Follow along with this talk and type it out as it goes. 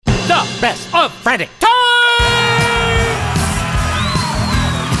the best of frantic times!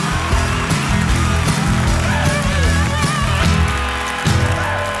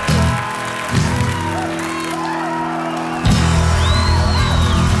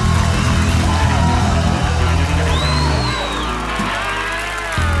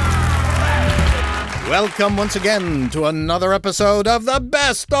 Welcome once again to another episode of the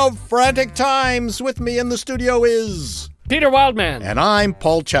Best of Frantic Times. With me in the studio is Peter Wildman. And I'm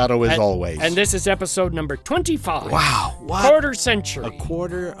Paul Chatto, as always. And this is episode number 25. Wow, what? Quarter century. A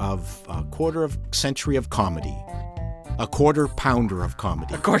quarter of century of comedy. A quarter pounder of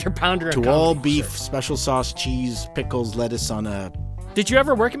comedy. A quarter pounder of to comedy. all beef, special sauce, cheese, pickles, lettuce on a... Did you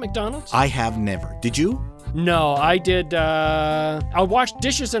ever work at McDonald's? I have never. Did you? No, I did. I washed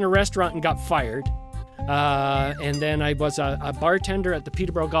dishes in a restaurant and got fired. And then I was a bartender at the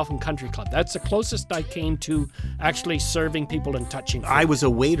Peterborough Golf and Country Club. That's the closest I came to actually serving people and touching food. I was a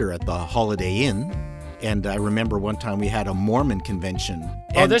waiter at the Holiday Inn, and I remember one time we had a Mormon convention.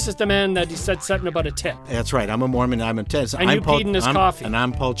 Oh, this is the man that he said something about a tip. That's right. I'm a Mormon. I'm a test. And you peed in his coffee. And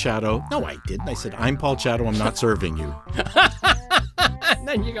I'm Paul Chatto. No, I didn't. I said, I'm Paul Chatto. I'm not serving you. And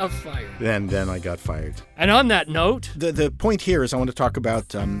then you got fired. Then I got fired. And on that note... The point here is I want to talk about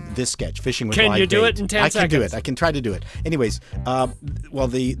this sketch, Fishing with Live Bait. Can you do it in 10 seconds? I can do it. I can try to do it. Anyways,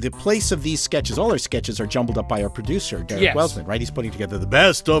 the place of these sketches, all our sketches are jumbled up by our producer, Derek Welsman, right? He's putting together the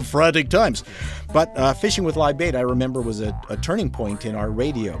best of frantic times. But Fishing with Live Bait, I remember, was a turning point in our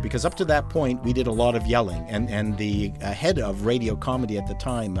radio, because up to that point, we did a lot of yelling. And the head of radio comedy at the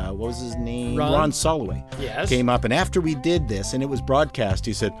time, what was his name? Ron Soloway. Yes. Came up, and after we did this, and it was broadcast,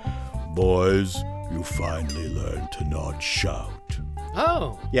 he said, "Boys, you finally learned to not shout."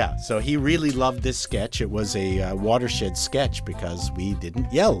 Oh. Yeah, so he really loved this sketch. It was a watershed sketch because we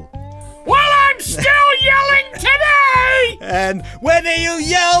didn't yell. Well, I'm still yelling today! And when you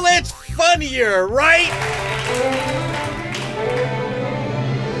yell, it's funnier, right?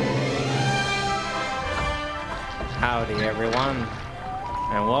 Howdy, everyone,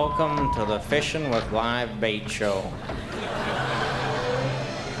 and welcome to the Fishing with Live Bait show.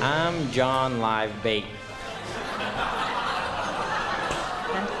 I'm John Live Bait.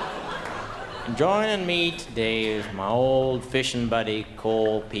 Joining me today is my old fishing buddy,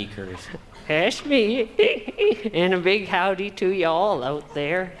 Cole Peekers. That's me. And a big howdy to you all out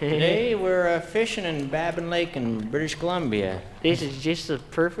there. Today we're fishing in Babin Lake in British Columbia. This is just the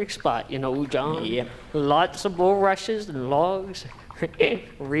perfect spot, you know, John. Yep. Lots of bulrushes and logs.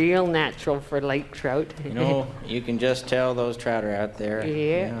 Real natural for lake trout. You know, you can just tell those trout are out there.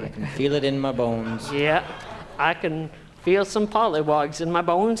 Yeah. I can feel it in my bones. Yeah, I can feel some pollywogs in my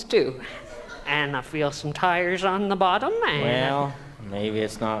bones too. And I feel some tires on the bottom. And Well, maybe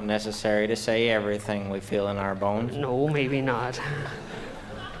it's not necessary to say everything we feel in our bones. no, maybe not.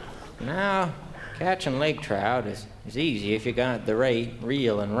 Now, catching lake trout is easy if you got the right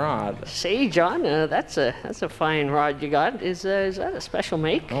reel and rod. Say, John, that's a fine rod you got. Is that a special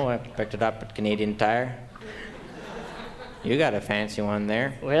make? Oh, I picked it up at Canadian Tire. You got a fancy one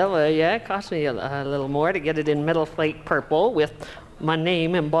there. Well, yeah, it cost me a little more to get it in metal flake purple with my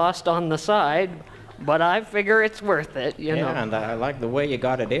name embossed on the side, but I figure it's worth it, you know. Yeah, and I like the way you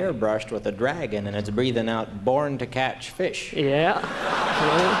got it airbrushed with a dragon and it's breathing out "born to catch fish." Yeah.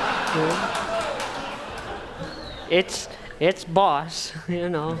 It's Boss, you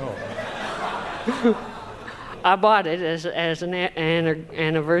know. Oh. I bought it as an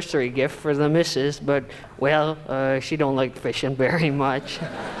anniversary gift for the missus, but, well, she don't like fishing very much.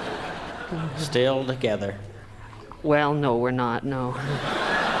 Still together. Well, no, we're not, no.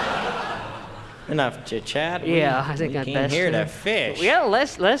 Enough chit-chat. Yeah, I think we I'd came best. here to fish. Well,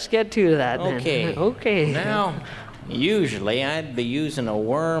 let's get to that then. Okay. Okay. Now, usually I'd be using a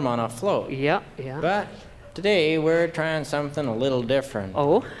worm on a float. Yeah. But today we're trying something a little different.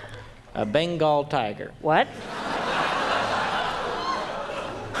 Oh? A Bengal tiger. What?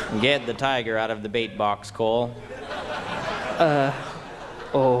 Get the tiger out of the bait box, Cole.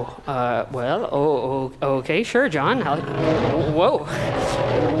 Okay, sure, John. Whoa.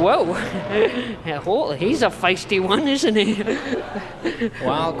 Whoa, he's a feisty one, isn't he?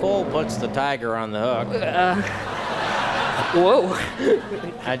 While Cole puts the tiger on the hook, Whoa.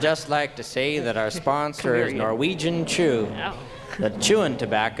 I'd just like to say that our sponsor is you. Norwegian Chew, Ow. the chewing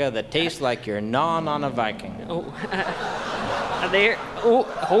tobacco that tastes like you're gnawing on a Viking. There. Oh,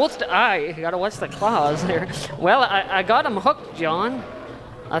 hold the eye. You gotta watch the claws there. Well, I got him hooked, John.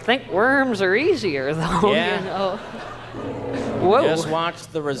 I think worms are easier, though. Yeah. You know. Whoa. Just watch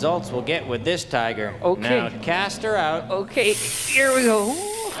the results we'll get with this tiger. Okay. Now cast her out. Okay, here we go.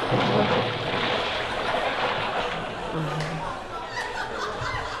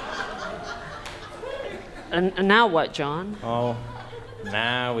 And now what, John? Oh,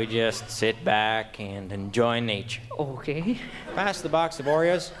 now we just sit back and enjoy nature. Okay. Pass the box of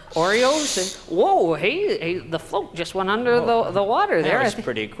Oreos. Oreos? Whoa, hey, the float just went under the water there. That was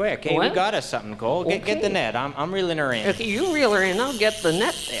pretty quick. Hey, What? we got us something, Cole. Get the Okay. net. I'm reeling her in. Okay, you reel her in. I'll get the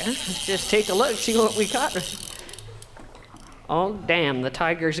net there. Let's just take a look, see what we got. Oh, damn, the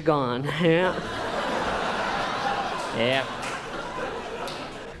tiger's gone. Yeah. Yeah.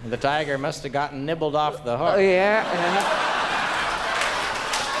 The tiger must have gotten nibbled off the Oh, hook. yeah.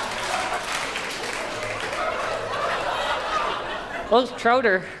 Those trout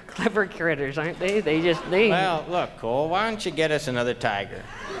are clever critters, aren't they? They Well, look, Cole, why don't you get us another tiger?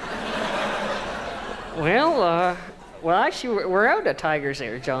 Well, actually, we're out of tigers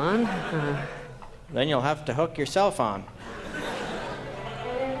there, John. Then you'll have to hook yourself on.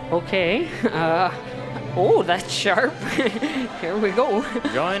 Okay. Oh, that's sharp. Here we go.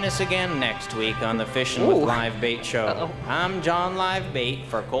 Join us again next week on the Fishing Ooh. with Live Bait show. Uh-oh. I'm John Live Bait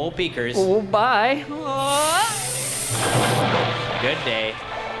for Cole Peekers. Oh, bye. Good day.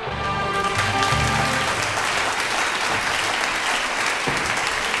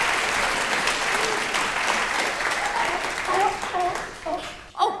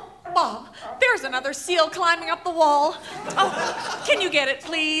 Oh, Bob, there's another seal climbing up the wall. Oh, can you get it,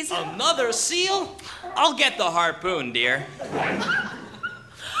 please? Another seal? I'll get the harpoon, dear.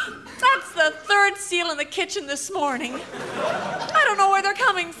 That's the third seal in the kitchen this morning. I don't know where they're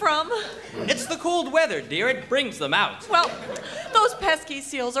coming from. It's the cold weather, dear. It brings them out. Well, those pesky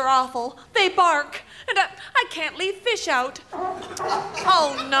seals are awful. They bark, and I can't leave fish out.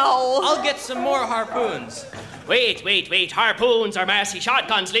 Oh, no. I'll get some more harpoons. Wait. Harpoons or massy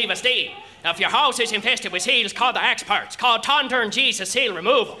shotguns leave a steel. If your house is infested with seals, call the experts. Call Tonter and Jesus Seal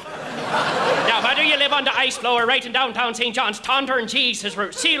Removal. Now, whether you live on the ice floe or right in downtown St. John's, Tonter and Jesus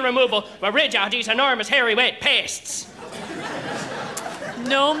Seal Removal will rid you of these enormous, hairy, wet pests.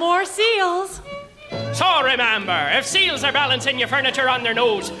 No more seals. So remember, if seals are balancing your furniture on their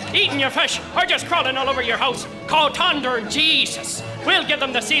nose, eating your fish, or just crawling all over your house, call Tonter and Jesus. We'll give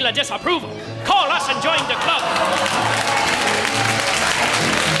them the seal of disapproval. Call us and join the club.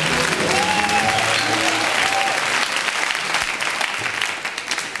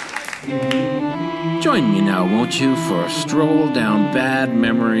 Join me now, won't you, for a stroll down Bad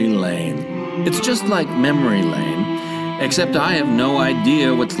Memory Lane. It's just like Memory Lane, except I have no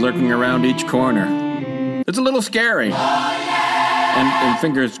idea what's lurking around each corner. It's a little scary. Oh, yeah! And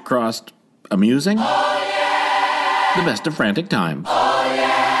fingers crossed, amusing? Oh, yeah! The best of frantic times. Oh,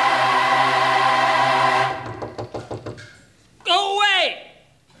 yeah! Go away!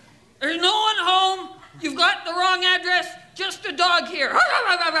 There's no one home. You've got the wrong address. Just a dog here.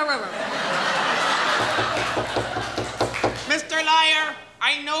 Mr. Liar,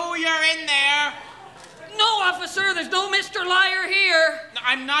 I know you're in there. No, officer, there's no Mr. Liar here.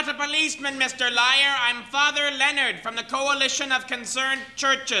 I'm not a policeman, Mr. Liar. I'm Father Leonard from the Coalition of Concerned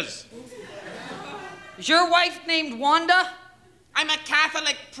Churches. Is your wife named Wanda? I'm a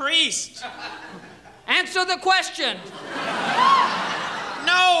Catholic priest. Answer the question.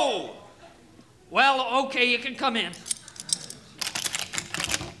 No! Well, okay, you can come in.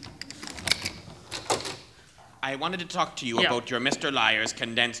 I wanted to talk to you about your Mr. Liar's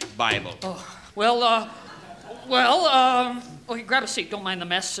condensed Bible. Okay, grab a seat. Don't mind the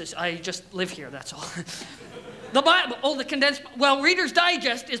mess. I just live here, that's all. The Bible, the condensed, Reader's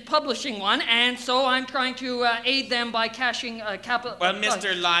Digest is publishing one, and so I'm trying to aid them by cashing a capital. Well,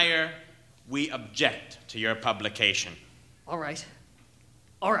 Mr. Liar, we object to your publication. All right.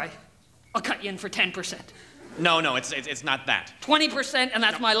 I'll cut you in for 10%. No, it's not that. 20%, and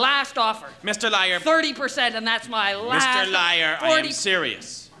that's my last offer. Mr. Liar. 30%, and that's my last. Mr. Liar, 40... I am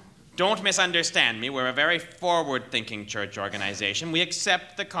serious. Don't misunderstand me. We're a very forward-thinking church organization. We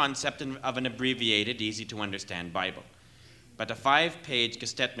accept the concept of an abbreviated, easy-to-understand Bible. But a 5-page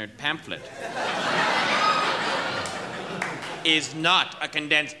Gestetner pamphlet is not a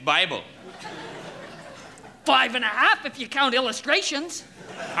condensed Bible. 5.5 if you count illustrations.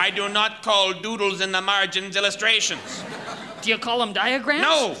 I do not call doodles in the margins illustrations. Do you call them diagrams?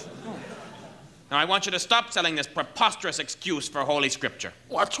 No! Now, I want you to stop selling this preposterous excuse for Holy Scripture.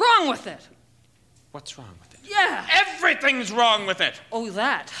 What's wrong with it? What's wrong with it? Yeah. Everything's wrong with it. Oh,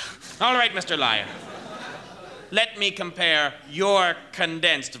 that. All right, Mr. Liar. Let me compare your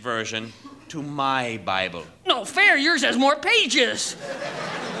condensed version to my Bible. No fair, yours has more pages.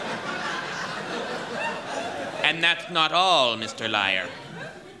 And that's not all, Mr. Liar.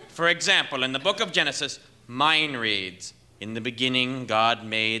 For example, in the book of Genesis, mine reads, "In the beginning, God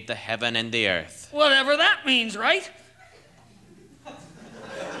made the heaven and the earth." Whatever that means, right?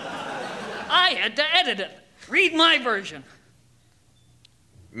 I had to edit it. Read my version.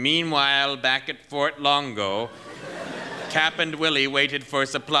 Meanwhile, back at Fort Longo, Cap and Willie waited for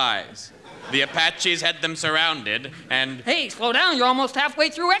supplies. The Apaches had them surrounded, and... Hey, slow down. You're almost halfway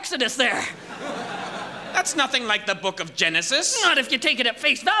through Exodus there. That's nothing like the book of Genesis. Not if you take it at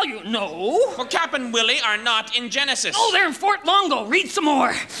face value. No. Well, Cap and Willie are not in Genesis. Oh, they're in Fort Longo. Read some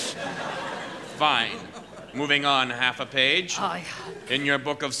more. Fine. Moving on half a page. In your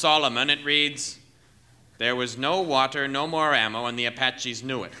book of Solomon, it reads, there was no water, no more ammo, and the Apaches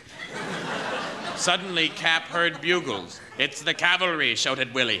knew it. Suddenly, Cap heard bugles. It's the cavalry,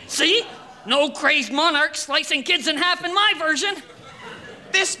 shouted Willie. See? No crazed monarch slicing kids in half in my version.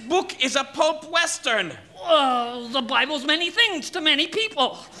 This book is a pulp western. Well, the Bible's many things to many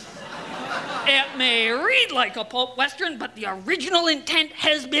people. It may read like a pulp western, but the original intent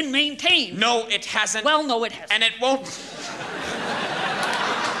has been maintained. No, it hasn't. Well, no, it hasn't. And it won't.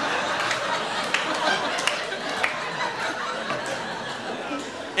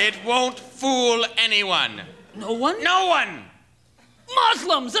 It won't fool anyone. No one? No one!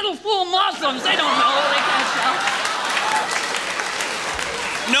 Muslims! It'll fool Muslims. They don't know. They can't tell.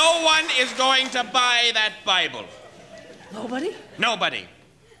 No one is going to buy that Bible. Nobody? Nobody.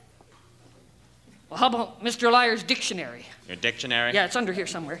 Well, how about Mr. Lyre's dictionary? Your dictionary? Yeah, it's under here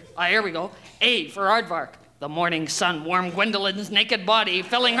somewhere. Here we go. A for aardvark. The morning sun warmed Gwendolyn's naked body,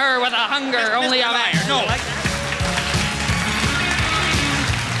 filling her with a hunger only a Lyre, no.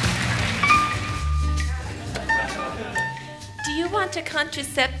 Do you want a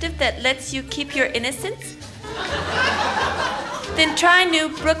contraceptive that lets you keep your innocence? Then try new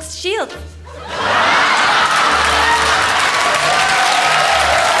Brooks Shield.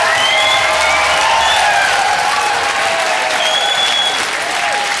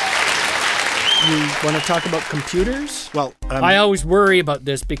 You want to talk about computers? Well, I always worry about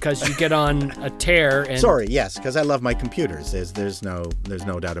this because you get on a tear and... Sorry, yes, because I love my computers. There's no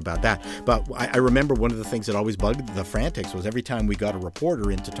doubt about that. But I remember one of the things that always bugged the Frantics was every time we got a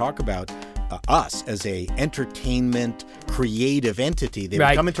reporter in to talk about us as a entertainment creative entity, they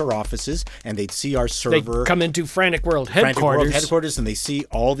would come into our offices and they'd see our server. They'd come into Frantic World headquarters. And they see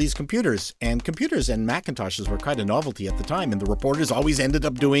all these computers. And computers and Macintoshes were quite a novelty at the time. And the reporters always ended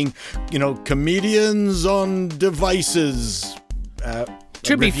up doing, comedians on devices.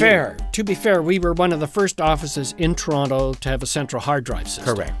 To be fair, we were one of the first offices in Toronto to have a central hard drive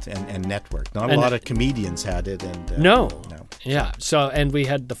system. Correct, and network. Not a lot of comedians had it. And No. Yeah. So, and we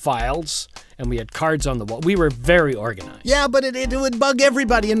had the files, and we had cards on the wall. We were very organized. Yeah, but it would bug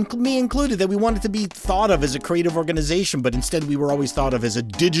everybody, and me included, that we wanted to be thought of as a creative organization, but instead we were always thought of as a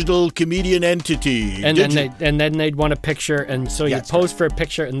digital comedian entity. And then they'd want a picture, and so you'd pose for a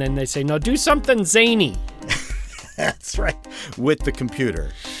picture, and then they say, "No, do something zany." That's right, with the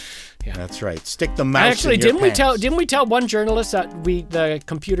computer. Yeah, that's right. Stick the mouse. Actually, in your pants. didn't we tell one journalist that the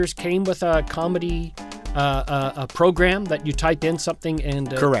computers came with a comedy a program that you type in something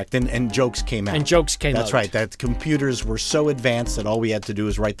and correct, and jokes came out. That's right. That computers were so advanced that all we had to do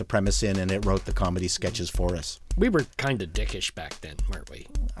was write the premise in, and it wrote the comedy sketches for us. We were kind of dickish back then, weren't we?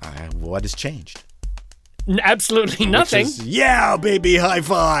 What has changed? Absolutely nothing. Yeah, baby, high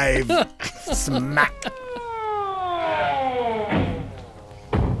five. Smack.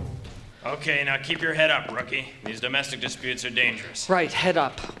 Okay, now keep your head up, rookie. These domestic disputes are dangerous. Right, head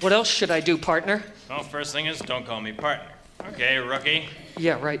up. What else should I do, partner? Well, first thing is, don't call me partner. Okay, rookie?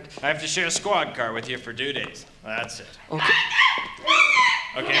 Yeah, right. I have to share a squad car with you for 2 days. That's it. Okay.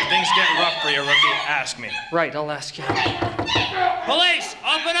 Okay, if things get rough for you, rookie, ask me. Right, I'll ask you. Police,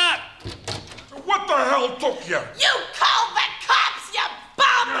 open up! What the hell took you? You call the cops, you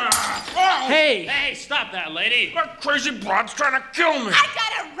bum! Hey! Hey, stop that, lady! That crazy broad's trying to kill me! I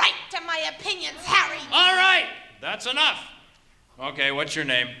got a right to my opinions, Harry! All right, that's enough. Okay, what's your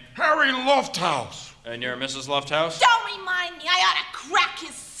name? Harry Lofthouse. And you're Mrs. Lofthouse? Don't remind me, I ought to crack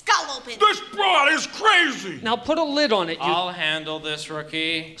his skull open! This broad is crazy! Now put a lid on it, you... I'll handle this,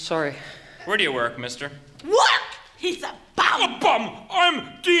 rookie. Sorry. Where do you work, mister? Work? He's a bum! A bum!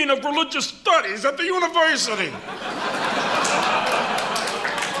 I'm Dean of Religious Studies at the university!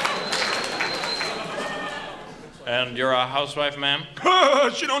 And you're a housewife, ma'am?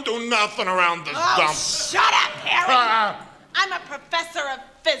 She don't do nothing around this dump. Shut up, Harry! I'm a professor of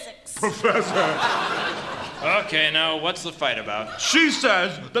physics. Professor. Okay, now what's the fight about? She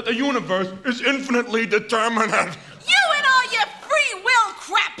says that the universe is infinitely determinate. You and all your free will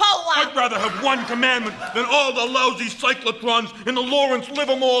crapola! I'd rather have one commandment than all the lousy cyclotrons in the Lawrence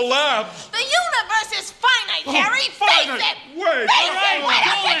Livermore labs. The universe is finite, Harry! Finite. Face it! Wait! Face it! Why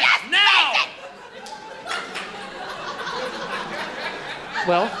don't you just now! face it?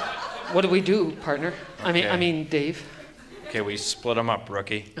 Well, What do we do, partner? Okay. I mean, Dave. Okay, we split them up,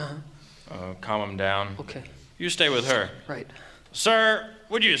 rookie. Calm them down. Okay. You stay with her. Right. Sir,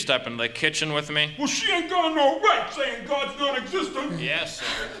 would you step into the kitchen with me? Well, she ain't got no right saying God's non-existent. Yes, sir.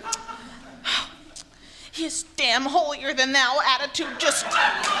 His damn holier-than-thou attitude just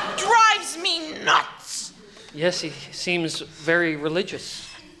drives me nuts. Yes, he seems very religious.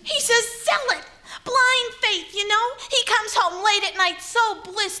 He's a zealot. Blind faith, you know? He comes home late at night so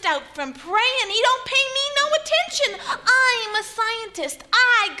blissed out from praying, he don't pay me no attention. I'm a scientist.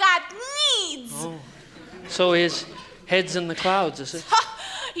 I got needs. Oh. So his head's in the clouds, is it?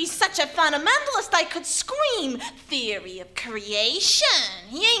 He's such a fundamentalist I could scream. Theory of creation.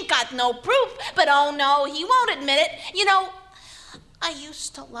 He ain't got no proof, but oh no, he won't admit it. You know, I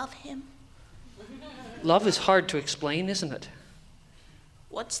used to love him. Love is hard to explain, isn't it?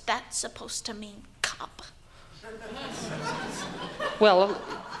 What's that supposed to mean, cop? Well,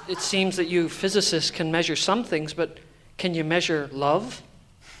 it seems that you physicists can measure some things, but can you measure love?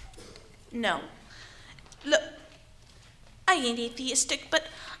 No. Look, I ain't atheistic, but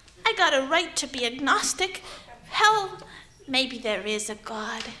I got a right to be agnostic. Hell, maybe there is a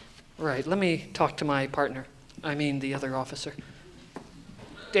God. Right, let me talk to my partner. I mean, the other officer.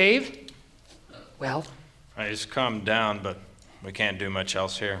 Dave? Well? He's calmed down, but we can't do much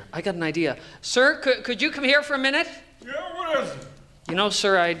else here. I got an idea. Sir, could you come here for a minute? Yeah, what is it? You know,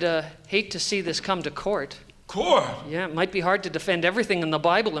 sir, I'd hate to see this come to court. Court? Yeah, it might be hard to defend everything in the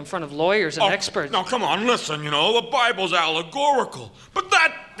Bible in front of lawyers and experts. Now, come on, listen, you know, the Bible's allegorical. But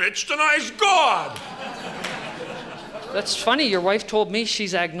that bitch denies God. That's funny. Your wife told me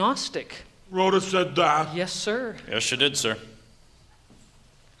she's agnostic. Rhoda said that? Yes, sir. Yes, she did, sir.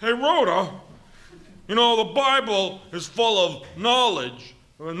 Hey, Rhoda, you know, the Bible is full of knowledge,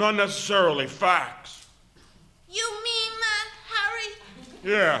 but not necessarily facts. You mean that, Harry?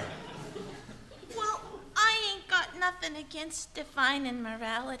 Yeah. Well, I ain't got nothing against defining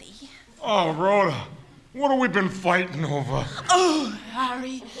morality. Oh, Rhoda, what have we been fighting over? Oh,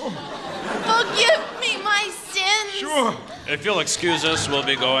 Harry. Forgive me my sins. Sure. If you'll excuse us, we'll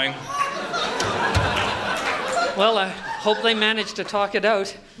be going. Well, I hope they managed to talk it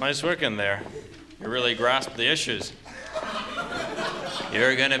out. Nice work in there. You really grasped the issues.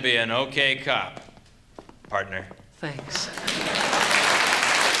 You're gonna be an okay cop, partner. Thanks.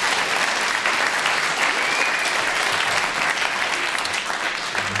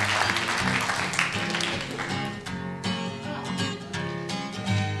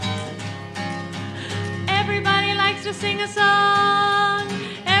 Everybody likes to sing a song.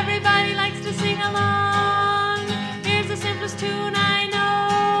 Everybody likes to sing along. Here's the simplest tune I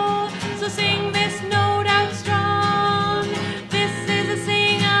know. So sing this note out strong. This is a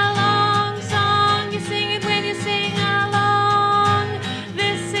sing-along song. You sing it when you sing along.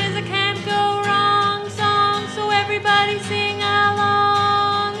 This is a can't go wrong song. So everybody sing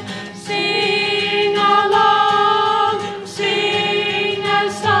along. Sing along. Sing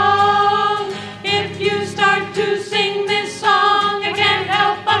a song. If you start to sing this song, I can't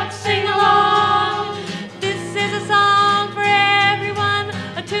help but sing along. This is a song for everyone,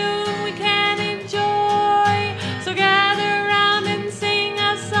 a tune we can enjoy. So gather round and sing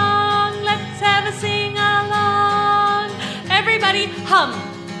a song. Let's have a sing along. Everybody hum.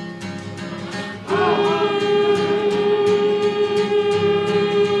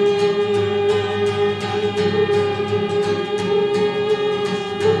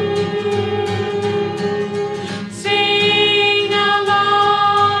 Sing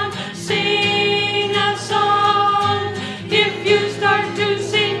along, sing a song. If you start to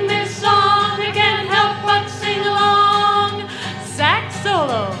sing this song, I can't help but sing along. Sax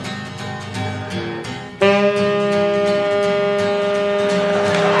solo.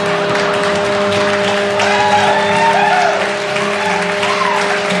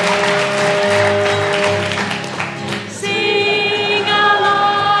 Sing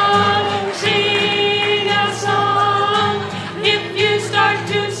along, sing a song. If you start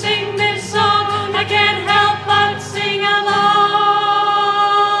to sing this song, I can't help but sing along.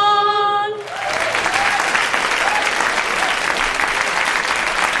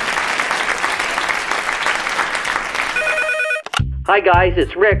 Hi guys,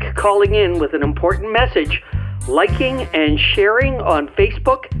 it's Rick calling in with an important message. Liking and sharing on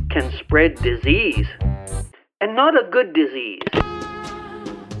Facebook can spread disease. And not a good disease.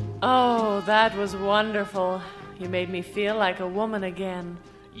 Oh, that was wonderful. You made me feel like a woman again.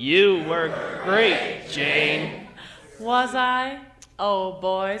 You were great, Jane. Was I? Oh,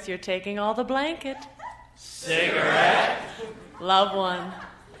 boys, you're taking all the blanket. Cigarette? Love one.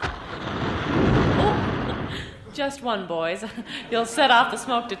 Just one, boys. You'll set off the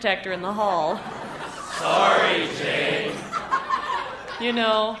smoke detector in the hall. Sorry, Jane. You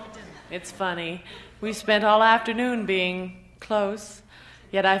know, it's funny. We spent all afternoon being close,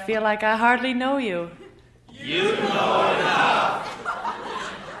 yet I feel like I hardly know you. You know enough.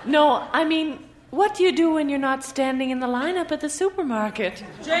 No, I mean, what do you do when you're not standing in the lineup at the supermarket?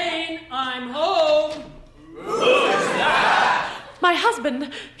 Jane, I'm home. Who's that? My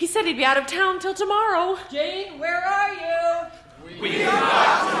husband. He said he'd be out of town till tomorrow. Jane, where are you? We got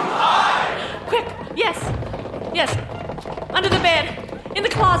to hide. Quick, yes. Under the bed, in the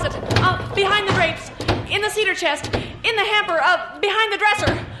closet, behind the drapes, in the cedar chest, in the hamper, behind the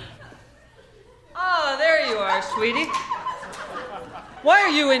dresser. Ah, there you are, sweetie. Why are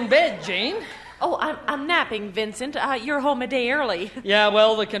you in bed, Jane? Oh, I'm napping, Vincent. You're home a day early. Yeah,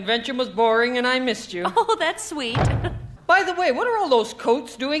 well, the convention was boring and I missed you. Oh, that's sweet. By the way, what are all those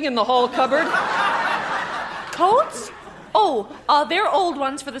coats doing in the hall cupboard? Coats? Oh, they're old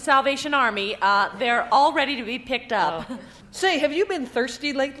ones for the Salvation Army. They're all ready to be picked up. Say, have you been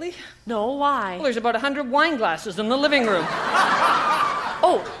thirsty lately? No, why? Well, there's about 100 wine glasses in the living room.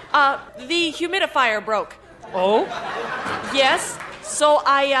 The humidifier broke. Oh? Yes, so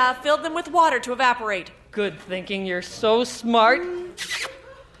I filled them with water to evaporate. Good thinking, you're so smart.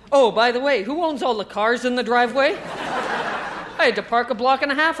 Oh, by the way, who owns all the cars in the driveway? I had to park a block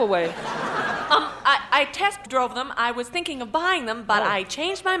and a half away. I test drove them. I was thinking of buying them, but I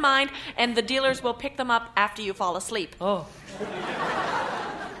changed my mind, and the dealers will pick them up after you fall asleep. Oh.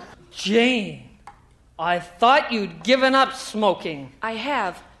 Jane, I thought you'd given up smoking. I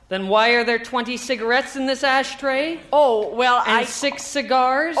have. Then why are there 20 cigarettes in this ashtray? Oh, well, and 6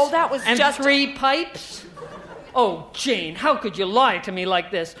 cigars? Oh, that was and just... 3 pipes? Oh, Jane, how could you lie to me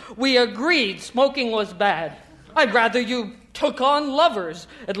like this? We agreed smoking was bad. I'd rather you took on lovers.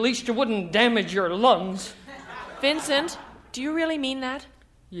 At least you wouldn't damage your lungs. Vincent, do you really mean that?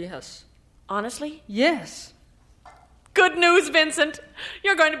 Yes. Honestly? Yes. Good news, Vincent.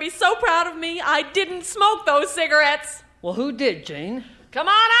 You're going to be so proud of me. I didn't smoke those cigarettes. Well, who did, Jane? Come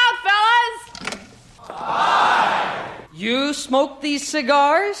on out, fellas. Hi. You smoked these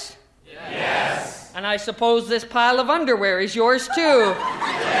cigars? Yes. And I suppose this pile of underwear is yours, too?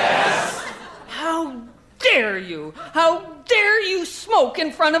 Yes. How dare you? How dare you smoke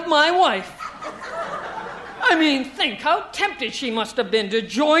in front of my wife? I mean, think how tempted she must have been to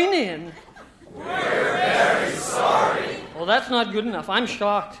join in. We're very sorry. Well, that's not good enough. I'm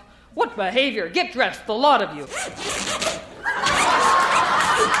shocked. What behavior? Get dressed, the lot of you.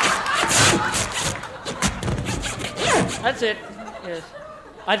 That's it. Yes.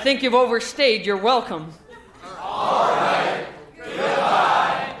 I think you've overstayed your welcome. All right.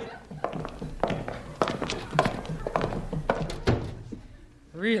 Goodbye.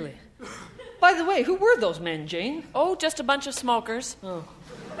 Really? By the way, who were those men, Jane? Oh, just a bunch of smokers. Oh.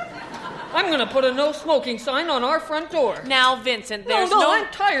 I'm going to put a no smoking sign on our front door. Now, Vincent, there's No, I'm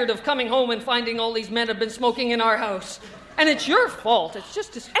tired of coming home and finding all these men have been smoking in our house. And it's your fault. It's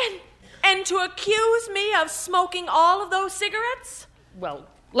just... And to accuse me of smoking all of those cigarettes? Well,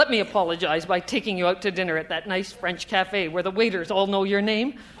 let me apologize by taking you out to dinner at that nice French cafe where the waiters all know your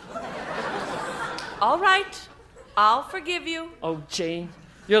name. All right. I'll forgive you. Oh, Jane,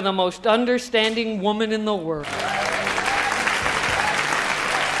 you're the most understanding woman in the world.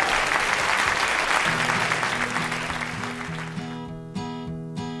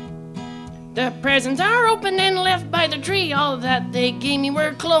 The presents are open and left by the tree. All that they gave me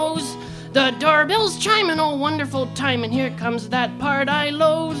were clothes. The doorbell's chiming, oh wonderful time, and here comes that part I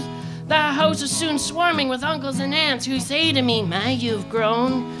loathe. The house is soon swarming with uncles and aunts who say to me, "My, you've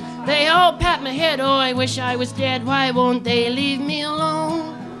grown." They all pat my head, oh, I wish I was dead. Why won't they leave me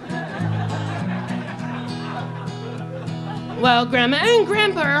alone? Well, Grandma and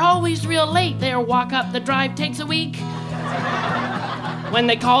Grandpa are always real late. Their walk up the drive takes a week. When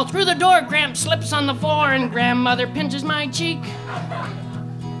they call through the door, Gramp slips on the floor and Grandmother pinches my cheek.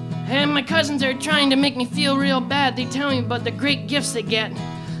 And my cousins are trying to make me feel real bad. They tell me about the great gifts they get.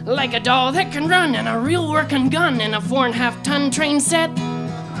 Like a doll that can run and a real working gun and a 4.5-ton train set.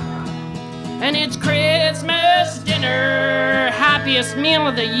 And it's Christmas dinner, happiest meal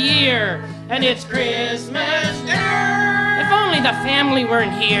of the year. And it's Christmas dinner. If only the family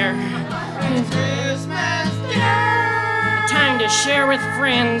weren't here. It's Christmas dinner. Time to share with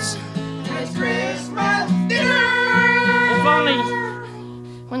friends. It's Christmas dinner. If only...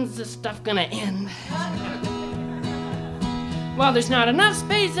 When's this stuff gonna end? Well, there's not enough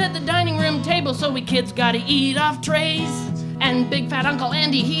space at the dining room table, so we kids gotta eat off trays. And big fat Uncle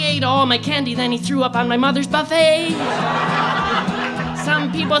Andy, he ate all my candy, then he threw up on my mother's buffet.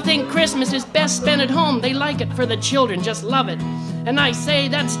 Some people think Christmas is best spent at home. They like it for the children, just love it. And I say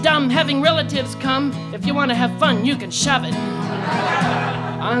that's dumb, having relatives come. If you want to have fun, you can shove it.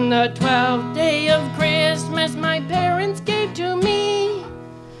 On the 12th day of Christmas, my parents gave to me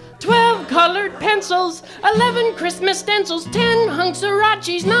 12 colored pencils, 11 Christmas stencils, 10 hunks of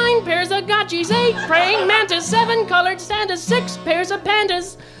Rachis, 9 pairs of gotchis, 8 praying mantas, 7 colored Santas, 6 pairs of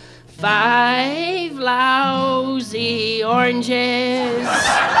pandas, 5 lousy oranges,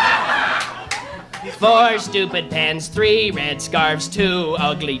 4 stupid pens, 3 red scarves, 2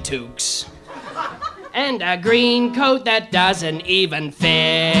 ugly toques, and a green coat that doesn't even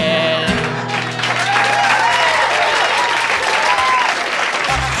fit.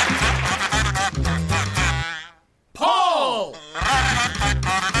 Paul!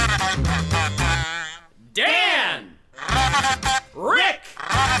 Dan! Rick!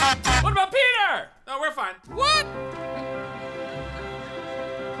 What about Peter? No, we're fine. What?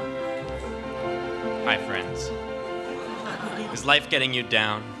 Hi, friends. Is life getting you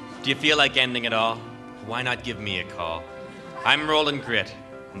down? Do you feel like ending it all? Why not give me a call? I'm Roland Grit,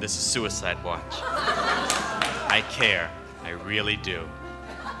 and this is Suicide Watch. I care. I really do.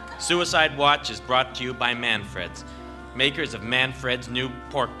 Suicide Watch is brought to you by Manfred's, makers of Manfred's new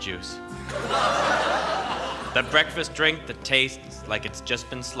pork juice. The breakfast drink that tastes like it's just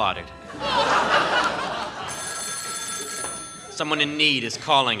been slaughtered. Someone in need is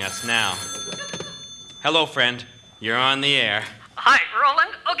calling us now. Hello, friend. You're on the air. Hi,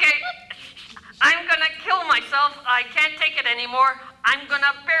 Roland. Okay. I'm gonna kill myself. I can't take it anymore. I'm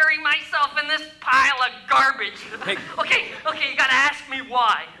gonna bury myself in this pile of garbage. Hey. Okay, you gotta ask me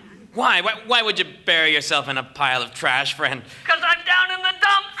why. Why? Why would you bury yourself in a pile of trash, friend? Because I'm down in the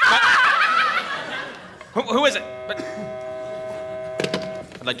dumps. Who is it?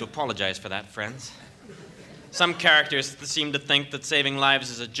 I'd like to apologize for that, friends. Some characters seem to think that saving lives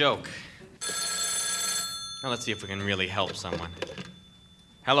is a joke. Now let's see if we can really help someone.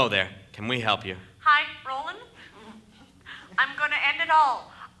 Hello there. Can we help you? Hi, Roland. I'm going to end it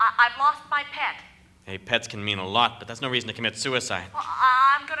all. I've lost my pet. Hey, pets can mean a lot, but that's no reason to commit suicide. Well,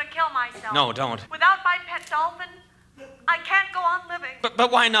 I'm going to kill myself. No, don't. Without my pet dolphin, I can't go on living.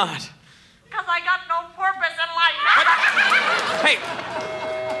 But why not? Because I got no purpose in life. Hey!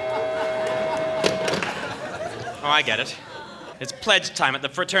 Oh, I get it. It's pledge time at the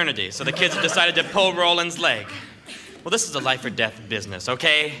fraternity, so the kids have decided to pull Roland's leg. Well, this is a life or death business,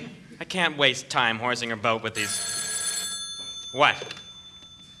 okay? I can't waste time horsing about with these... What?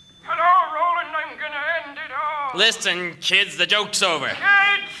 Hello, Roland. I'm gonna end it all. Listen, kids, the joke's over.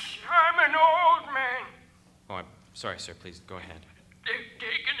 Kids, I'm an old man. Oh, I'm sorry, sir. Please, go ahead. They've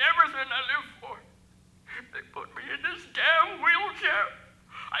taken everything I live for. They put me in this damn wheelchair.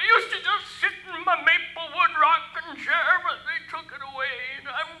 I used to just sit in my maple wood rocking chair, but they took it away, and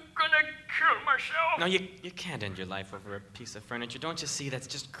I'm gonna kill myself. No, you can't end your life over a piece of furniture. Don't you see? That's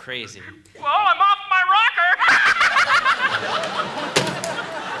just crazy. Well, I'm off my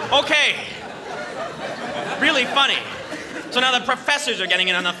rocker. Okay. Really funny. So now the professors are getting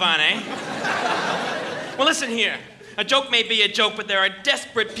in on the fun, eh? Well, listen here. A joke may be a joke, but there are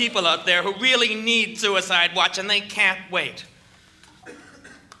desperate people out there who really need Suicide Watch, and they can't wait.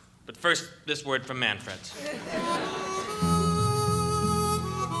 But first, this word from Manfred's.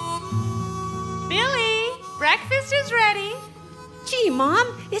 Billy, breakfast is ready. Gee, Mom,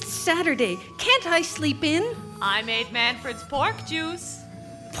 it's Saturday. Can't I sleep in? I made Manfred's pork juice.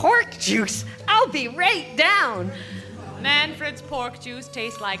 Pork juice? I'll be right down. Manfred's pork juice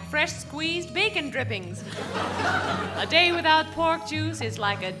tastes like fresh squeezed bacon drippings. A day without pork juice is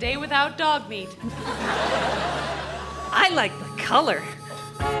like a day without dog meat. I like the color.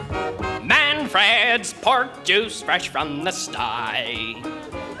 Manfred's pork juice fresh from the sty.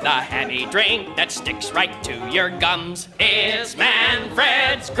 The hammy drink that sticks right to your gums is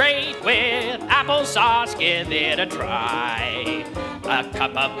Manfred's great with applesauce. Give it a try. A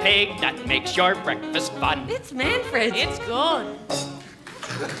cup of pig that makes your breakfast fun. It's Manfred's. It's good.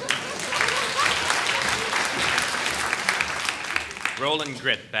 Roland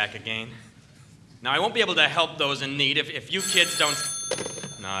Grit back again. Now, I won't be able to help those in need if you kids don't...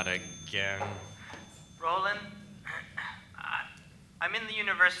 Not again. Roland, I'm in the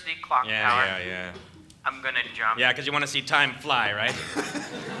university clock tower. Yeah. I'm gonna jump. Yeah, because you want to see time fly, right?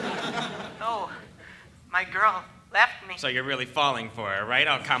 No, my girl left me. So you're really falling for her, right?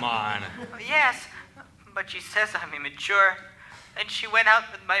 Oh, come on. Yes, but she says I'm immature, and she went out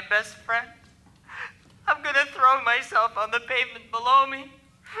with my best friend. I'm gonna throw myself on the pavement below me.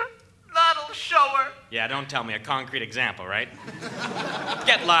 That'll show her. Yeah, don't tell me. A concrete example, right?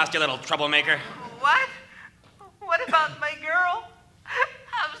 Get lost, you little troublemaker. What? What about my girl?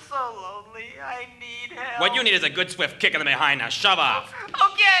 so lonely. I need help. What you need is a good swift kick in the behind. Now shove off.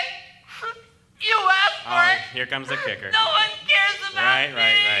 Okay. You asked for it. Here comes the kicker. No one cares about me.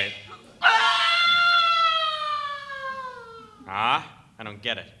 Right. Ah, I don't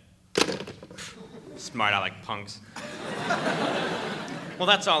get it. Smart aleck punks. Well,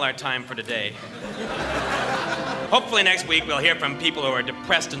 that's all our time for today. Hopefully next week we'll hear from people who are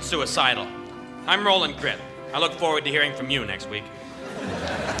depressed and suicidal. I'm Roland Grit. I look forward to hearing from you next week.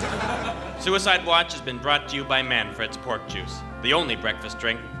 Suicide Watch has been brought to you by Manfred's Pork Juice, the only breakfast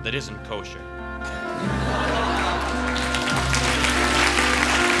drink that isn't kosher.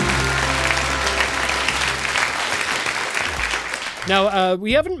 Now,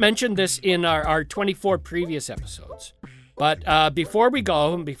 we haven't mentioned this in our 24 previous episodes, but before we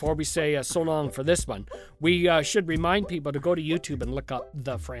go and before we say so long for this one, we should remind people to go to YouTube and look up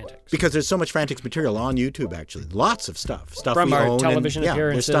The Frantics. Because there's so much Frantics material on YouTube, actually. Lots of stuff. Stuff from we our own television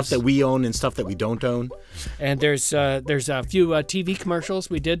appearances. There's stuff that we own and stuff that we don't own. And there's a few TV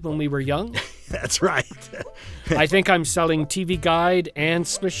commercials we did when we were young. That's right. I think I'm selling TV Guide and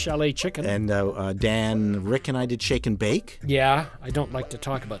Swiss Chalet Chicken. And Rick and I did Shake and Bake. Yeah, I don't like to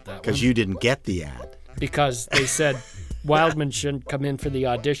talk about that one. Because you didn't get the ad. Because they said Wildman shouldn't come in for the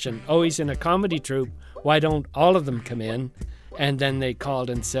audition. Oh, he's in a comedy troupe. Why don't all of them come in? And then they called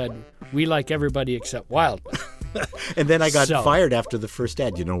and said, we like everybody except Wildman. And then I got fired after the first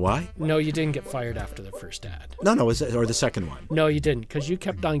ad. You know why? No, you didn't get fired after the first ad. No, or the second one. No, you didn't, because you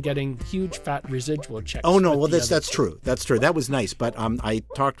kept on getting huge fat residual checks. Oh no, well that's true. That's true. That was nice. But I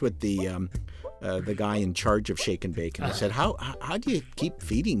talked with the guy in charge of Shake and Bake, and I said, how do you keep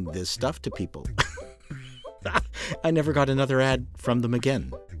feeding this stuff to people? I never got another ad from them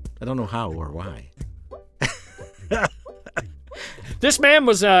again. I don't know how or why. This man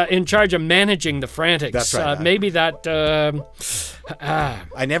was in charge of managing the Frantics. That's right. Maybe that...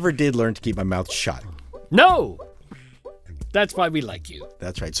 I never did learn to keep my mouth shut. No! That's why we like you.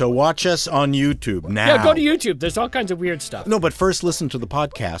 That's right. So watch us on YouTube now. Yeah, go to YouTube. There's all kinds of weird stuff. No, but first listen to the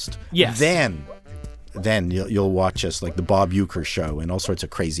podcast. Yes. Then you'll watch us, like the Bob Uecker Show and all sorts of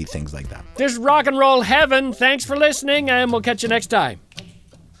crazy things like that. This is Rock and Roll Heaven. Thanks for listening, and we'll catch you next time.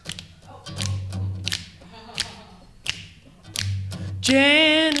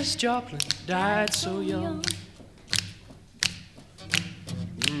 Janis Joplin died so young.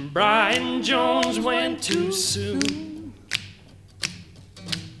 Brian Jones went too soon.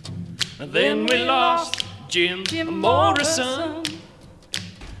 Then we lost Jim Morrison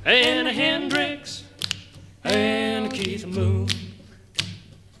and Hendrix and Keith Moon.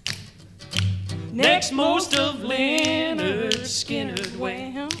 Next most of Leonard Skinner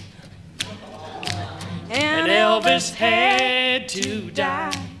went. And Elvis had to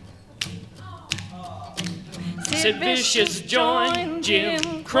die. Sid Vicious joined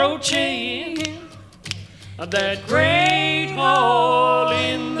Jim Croce in that great hole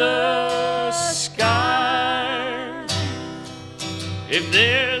in the sky. If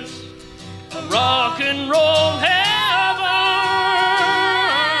there's a rock and roll heaven,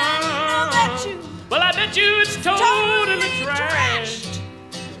 well, I bet you it's totally trashed.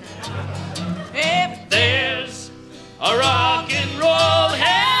 If there's a rock and roll heaven,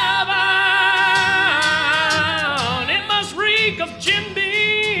 it must reek of Jim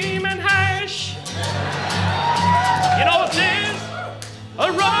Beam and hash. You know, if there's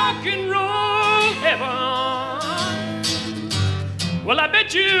a rock and roll heaven, well, I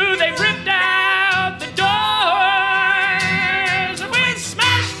bet you they've ripped out the doors with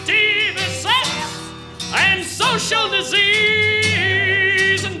smashed TV sets and social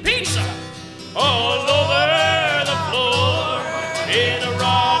disease and pizza all over the floor in a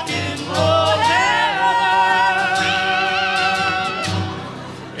rock and roll heaven.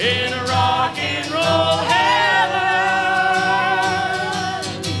 In a rock and roll heaven.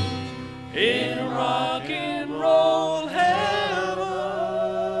 In a rock and roll heaven.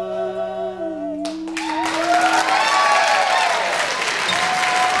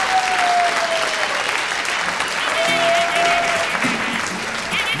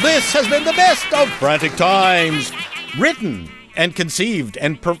 This has been the best of Frantic Times. Written and conceived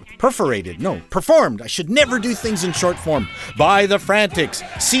and performed. I should never do things in short form. By the Frantics.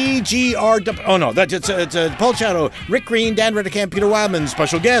 CGR. Oh no, it's Paul Shadow, Rick Green, Dan Redicamp, Peter Wildman.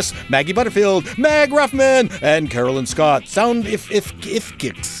 Special guests: Maggie Butterfield, Mag Ruffman, and Carolyn Scott. Sound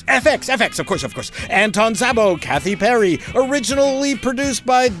FX, of course. Anton Zabo, Kathy Perry. Originally produced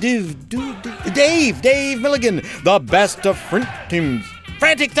by Dave Milligan. The best of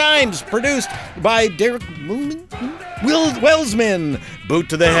Frantic Times, produced by Derek Wellsman. Boot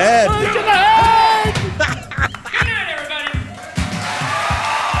to the head.